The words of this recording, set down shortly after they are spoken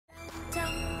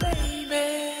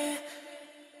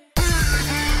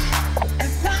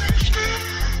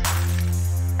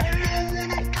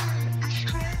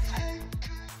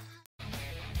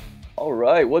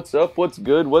Alright, what's up, what's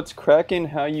good, what's cracking,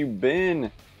 how you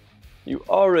been? You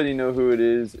already know who it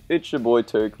is, it's your boy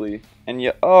Turkley, and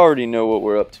you already know what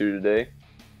we're up to today.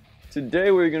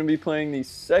 Today we're going to be playing the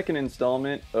second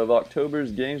installment of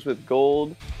October's Games with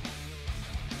Gold.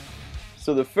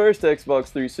 So the first Xbox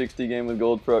 360 game with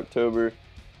gold for October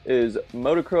is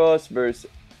Motocross vs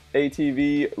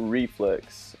ATV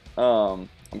Reflex. I'm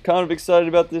kind of excited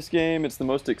about this game. It's the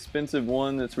most expensive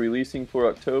one that's releasing for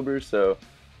October, so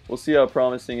we'll see how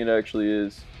promising it actually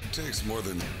is. It takes more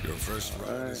than your first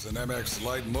ride. It's an MX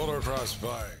Light motocross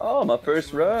bike. Oh, my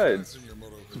first ride. It's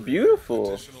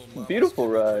beautiful. Beautiful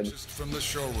ride. From the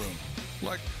showroom.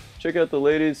 Check out the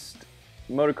latest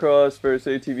Motocross vs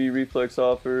ATV Reflex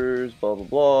offers, blah blah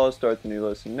blah. Start the new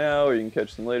lesson now, or you can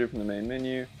catch them later from the main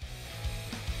menu.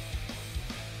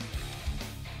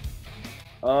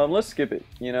 Let's skip it,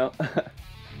 you know.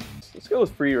 Let's go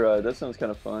with free ride. That sounds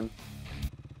kind of fun.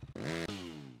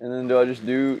 And then do I just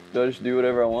do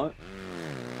whatever I want?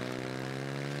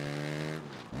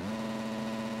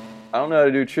 I don't know how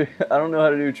to do I don't know how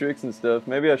to do tricks and stuff.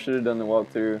 Maybe I should have done the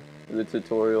walkthrough, the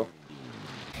tutorial.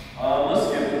 Let's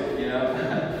skip it, you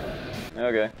know.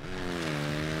 Okay.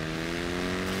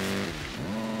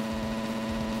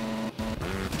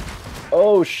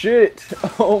 Oh shit!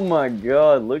 Oh my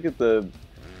god! Look at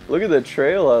the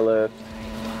trail I left.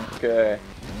 Okay.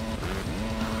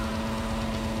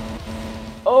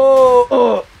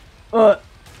 Oh!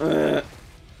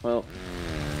 Well,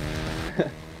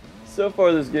 so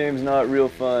far this game's not real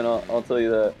fun. I'll tell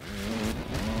you that.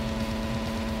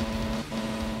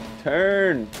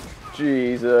 Turn,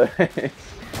 Jesus!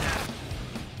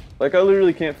 Like I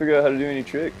literally can't figure out how to do any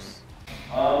tricks.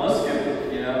 Let's skip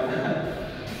it, you know.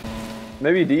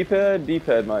 Maybe D-pad?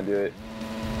 D-pad might do it.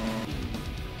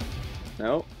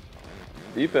 Nope.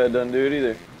 D-pad doesn't do it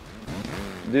either.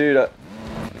 Dude,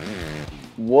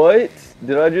 what?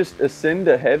 Did I just ascend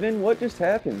to heaven? What just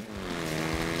happened?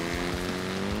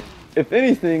 If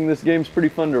anything, this game's pretty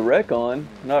fun to wreck on.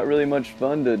 Not really much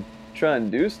fun to try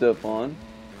and do stuff on.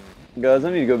 Guys,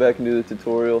 I need to go back and do the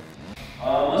tutorial.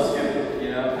 Let's skip it, you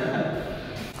know.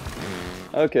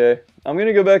 Okay, I'm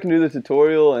gonna go back and do the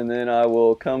tutorial, and then I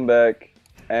will come back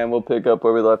and we'll pick up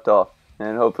where we left off.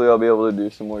 And hopefully I'll be able to do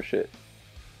some more shit,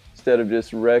 instead of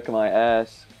just wreck my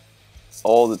ass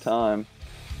all the time.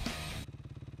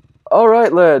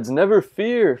 Alright lads, never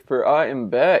fear, for I am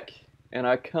back, and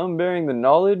I come bearing the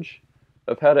knowledge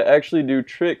of how to actually do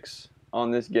tricks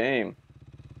on this game.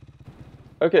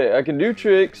 Okay, I can do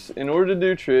tricks. In order to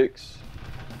do tricks,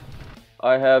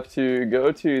 I have to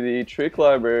go to the trick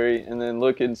library and then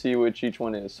look and see which each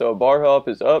one is. So a bar hop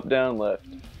is up, down, left.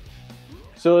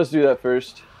 So let's do that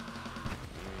first.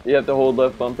 You have to hold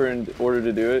left bumper in order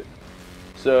to do it.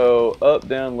 So up,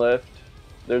 down, left.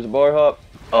 There's a bar hop.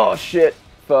 Oh shit!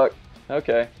 Fuck.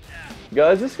 Okay.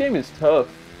 Guys, this game is tough.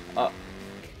 I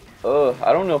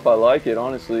don't know if I like it,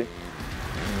 honestly.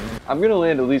 I'm gonna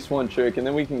land at least one trick and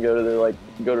then we can go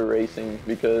to racing,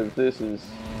 because this is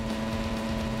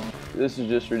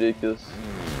just ridiculous.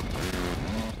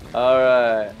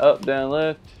 Alright, up, down,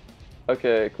 left.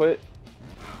 Okay, quit.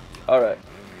 Alright.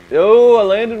 Oh, I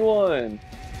landed one!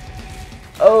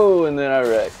 Oh, and then I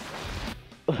wrecked.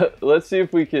 Let's see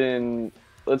if we can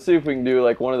do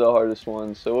like one of the hardest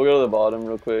ones. So we'll go to the bottom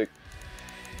real quick.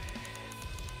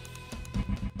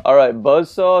 Alright,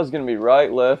 buzzsaw is gonna be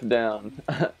right, left, down.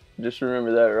 Just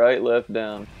remember that, right, left,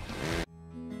 down.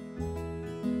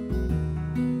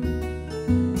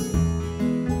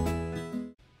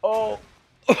 Oh!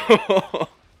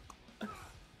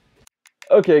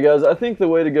 Okay guys, I think the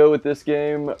way to go with this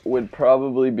game would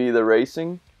probably be the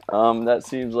racing. That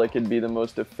seems like it'd be the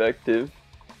most effective.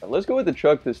 Let's go with the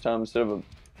truck this time instead of a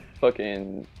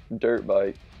fucking dirt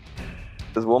bike.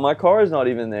 Because, well, my car is not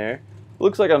even there.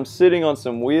 Looks like I'm sitting on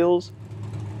some wheels.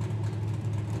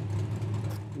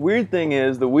 Weird thing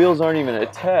is, the wheels aren't even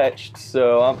attached,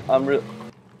 so I'm real.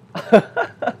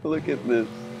 Look at this.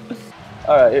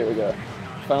 Alright, here we go.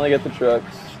 Finally got the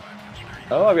trucks.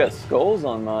 Oh, I've got skulls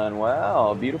on mine.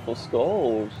 Wow, beautiful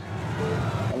skulls.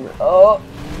 Oh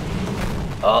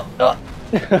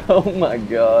my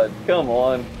god, come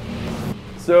on.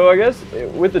 So I guess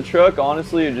with the truck,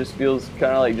 honestly, it just feels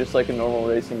kind of like just like a normal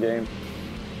racing game.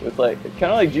 With like,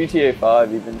 kind of like GTA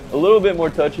 5 even. A little bit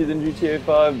more touchy than GTA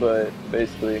 5, but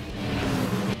basically.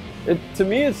 To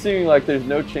me, it's seeming like there's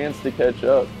no chance to catch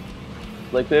up.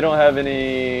 Like they don't have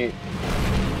any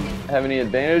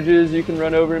advantages you can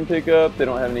run over and pick up. They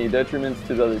don't have any detriments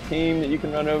to the other team that you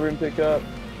can run over and pick up.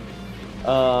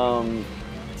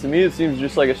 To me it seems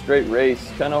just like a straight race.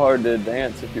 Kind of hard to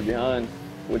advance if you're behind,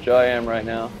 which I am right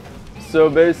now. So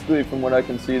basically, from what I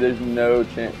can see, there's no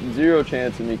chance, zero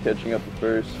chance of me catching up to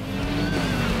first.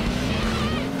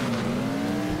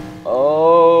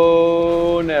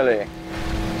 Oh, Nelly.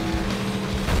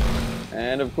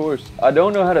 And of course, I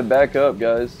don't know how to back up,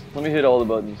 guys. Let me hit all the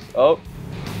buttons. Oh.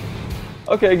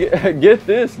 Okay, get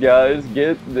this, guys.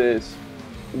 Get this.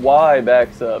 Y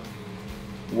backs up.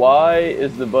 Y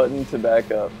is the button to back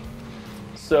up.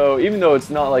 So even though it's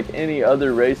not like any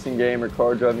other racing game or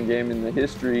car driving game in the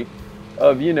history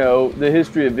of, you know, the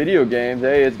history of video games,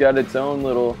 hey, it's got its own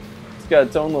little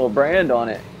brand on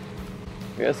it.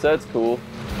 I guess that's cool.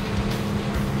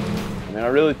 I mean, I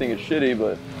really think it's shitty,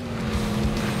 but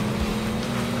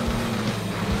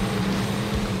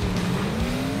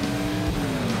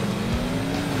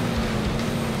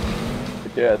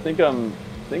yeah, I think I'm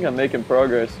making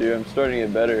progress here. I'm starting to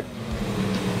get better.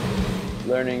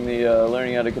 Learning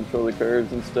how to control the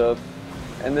curves and stuff.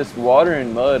 And this water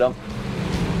and mud,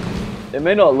 it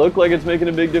may not look like it's making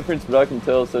a big difference, but I can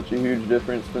tell such a huge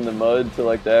difference from the mud to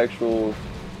like the actual.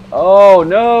 Oh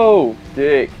no,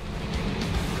 dick.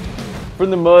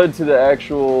 From the mud to the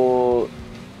actual.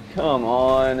 Come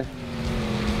on.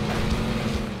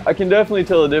 I can definitely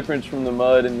tell a difference from the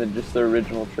mud and just the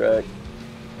original track.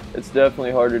 It's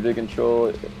definitely harder to control.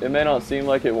 It may not seem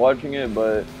like it watching it,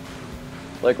 but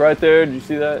like right there, did you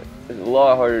see that? It's a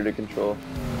lot harder to control.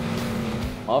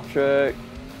 Off track,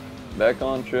 back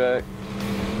on track.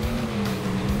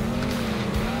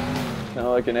 Kind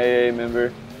of like an AA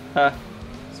member. Ha!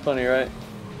 It's funny, right?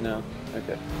 No?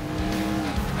 Okay.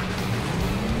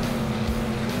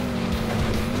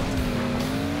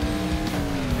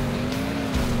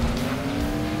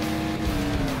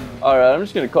 Alright, I'm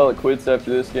just going to call it quits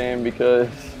after this game because,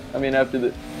 I mean after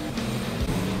the...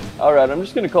 Alright, I'm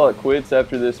just going to call it quits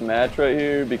after this match right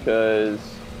here because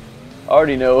I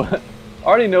already know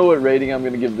what rating I'm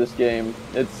going to give this game.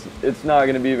 It's not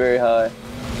going to be very high.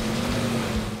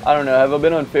 I don't know, have I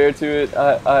been unfair to it?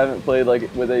 I haven't played like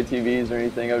with ATVs or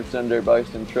anything, I've just done dirt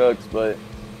bikes and trucks, but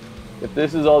if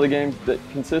this is all the games that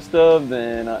consist of,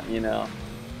 then, you know,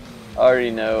 I already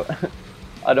know.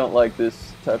 I don't like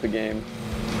this type of game.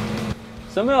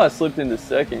 Somehow I slipped into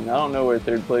second. I don't know where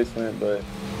third place went, but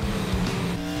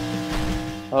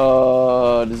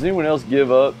does anyone else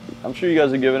give up? I'm sure you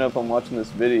guys are giving up on watching this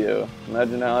video.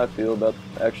 Imagine how I feel about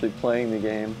actually playing the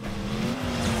game.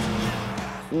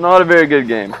 Not a very good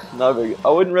game. Not very good. I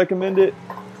wouldn't recommend it.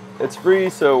 It's free,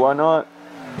 so why not?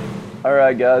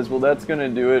 Alright guys, well that's gonna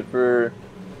do it for,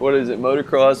 what is it,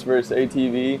 Motocross versus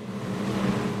ATV.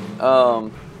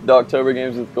 The October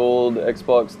Games with Gold,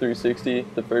 Xbox 360,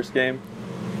 the first game.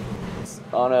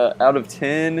 On a out of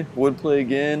 10, would play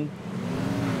again.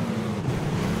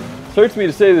 It hurts me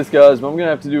to say this, guys, but I'm gonna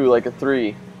have to do like a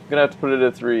 3. I'm gonna have to put it at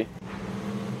a 3.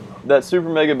 That Super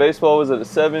Mega Baseball was at a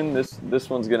 7. This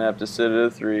one's gonna have to sit at a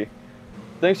 3.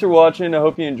 Thanks for watching. I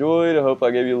hope you enjoyed. I hope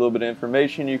I gave you a little bit of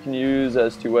information you can use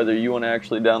as to whether you want to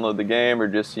actually download the game or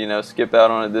just, you know, skip out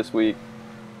on it this week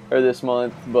or this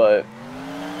month. But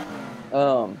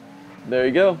there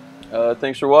you go.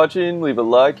 Thanks for watching. Leave a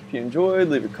like if you enjoyed.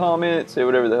 Leave a comment. Say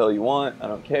whatever the hell you want. I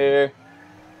don't care.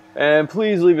 And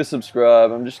please leave a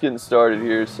subscribe. I'm just getting started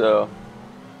here, so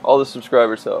all the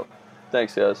subscribers help.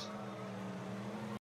 Thanks, guys.